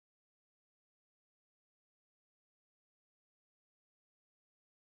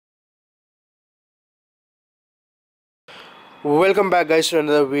Welcome back guys to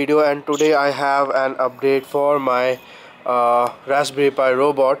another video, and today I have an update for my Raspberry Pi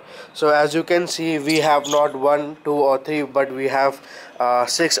robot. So as you can see, we have not one, two or three, but we have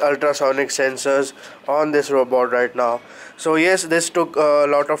six ultrasonic sensors on this robot right now. So yes, this took a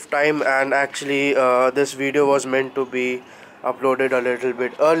lot of time, and actually this video was meant to be uploaded a little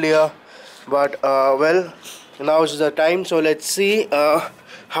bit earlier, but well, now is the time. So let's see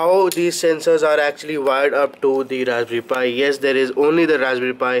how these sensors are actually wired up to the Raspberry Pi. Yes, there is only the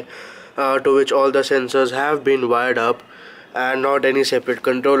Raspberry Pi to which all the sensors have been wired up, and not any separate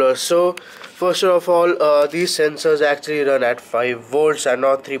controller. So first of all, these sensors actually run at 5 volts and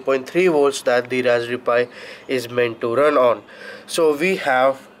not 3.3 volts that the Raspberry Pi is meant to run on. So we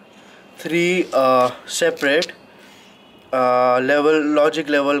have three separate logic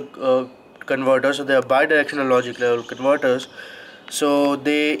level converters. So they are bidirectional logic level converters. So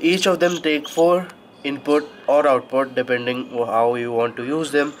they each of them take 4 input or output depending on how you want to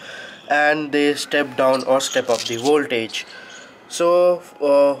use them, and they step down or step up the voltage. So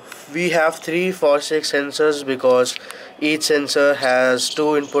we have 3 for 6 sensors because each sensor has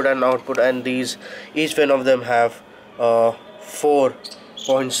 2 input and output, and each one of them have 4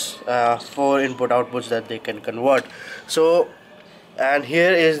 points, 4 input outputs that they can convert. So, and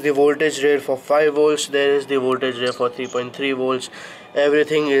here is the voltage rate for 5 volts, there is the voltage rate for 3.3 volts.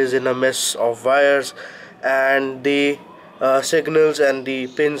 Everything is in a mess of wires, and the signals and the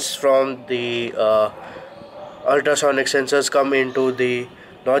pins from the ultrasonic sensors come into the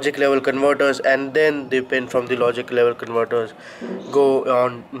logic level converters, and then the pin from the logic level converters go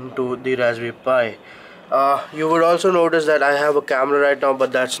on into the Raspberry Pi. You would also notice that I have a camera right now,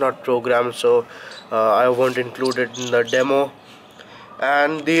 but that's not programmed, so I won't include it in the demo,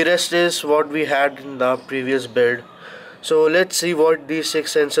 and the rest is what we had in the previous build. So let's see what these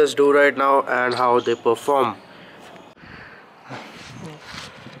 6 sensors do right now and how they perform.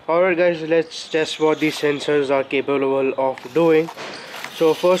 Alright guys, let's test what these sensors are capable of doing.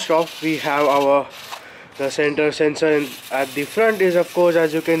 So first off, we have the center sensor, and at the front is, of course,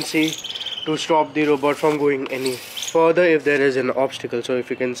 as you can see, to stop the robot from going any further if there is an obstacle. So if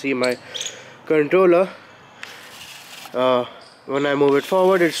you can see my controller, when I move it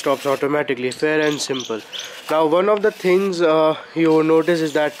forward, it stops automatically. Fair and simple. Now one of the things you will notice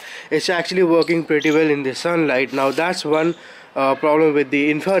is that it's actually working pretty well in the sunlight. Now that's one problem with the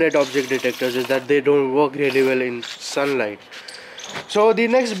infrared object detectors, is that they don't work really well in sunlight. So the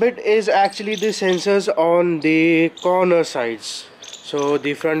next bit is actually the sensors on the corner sides, so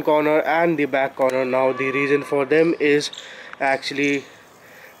the front corner and the back corner. Now the reason for them is actually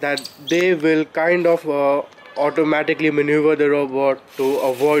that they will kind of automatically maneuver the robot to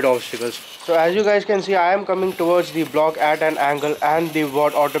avoid obstacles. So as you guys can see, I am coming towards the block at an angle, and the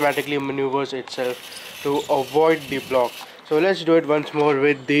bot automatically maneuvers itself to avoid the block. So let's do it once more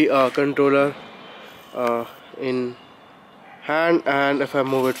with the controller in hand, and if I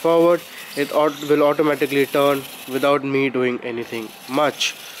move it forward, it will automatically turn without me doing anything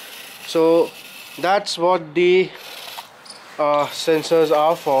much. So that's what the sensors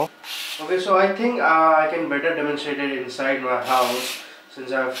are for. Okay, so I think I can better demonstrate it inside my house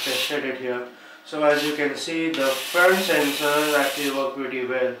since I've tested it here. So as you can see, the front sensors actually work pretty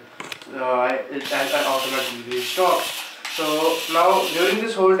well. It automatically stops. So now during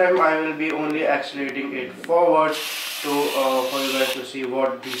this whole time I will be only accelerating it forward for you guys to see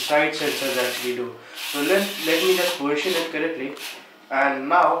what the side sensors actually do. So let me just position it correctly, and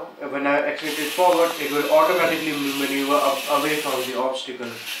now when I accelerate it forward, it will automatically maneuver away from the obstacle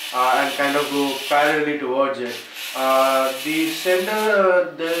and kind of go parallelly towards it. The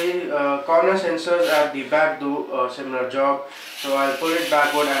corner sensors at the back do a similar job. So I'll pull it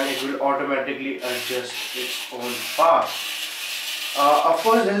backward and it will automatically adjust its own path. Of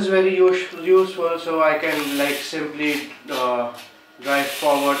course this is very useful, so I can like simply drive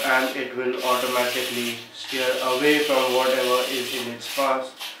forward and it will automatically steer away from whatever is in its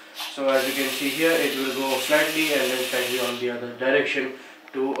path. So as you can see here, it will go slightly and then slightly on the other direction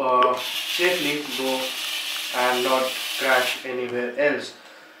to safely go and not crash anywhere else.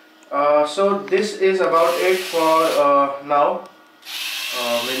 So this is about it for now.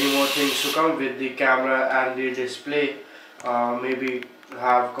 Many more things to come with the camera and the display. Maybe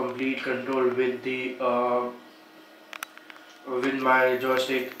have complete control with the with my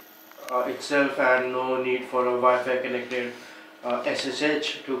joystick itself, and no need for a Wi-Fi connected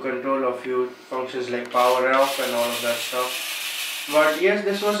SSH to control a few functions like power off and all of that stuff. But yes,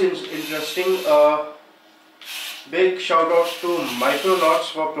 this was interesting. Big shout out to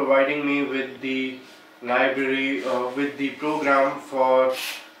Micronauts for providing me with the library with the program for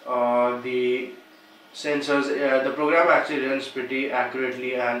the sensors. The program actually runs pretty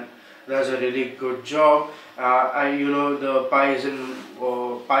accurately and does a really good job. The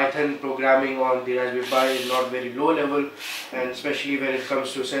Python programming on the Raspberry Pi is not very low level, and especially when it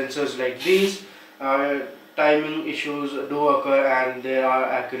comes to sensors like these, timing issues do occur and there are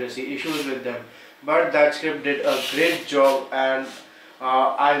accuracy issues with them. But that script did a great job, and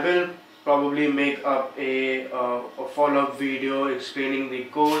I will probably make up a follow-up video explaining the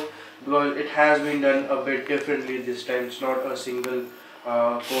code, because it has been done a bit differently this time. It's not a single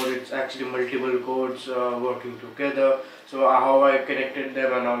code, it's actually multiple codes working together. So how I connected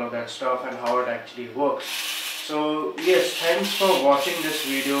them and all of that stuff, and how it actually works. So yes, thanks for watching this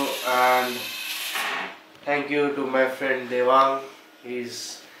video, and thank you to my friend Devang.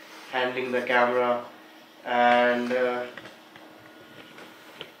 He's handling the camera, and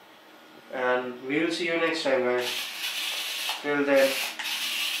we'll see you next time, guys. Till then,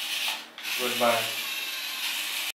 goodbye.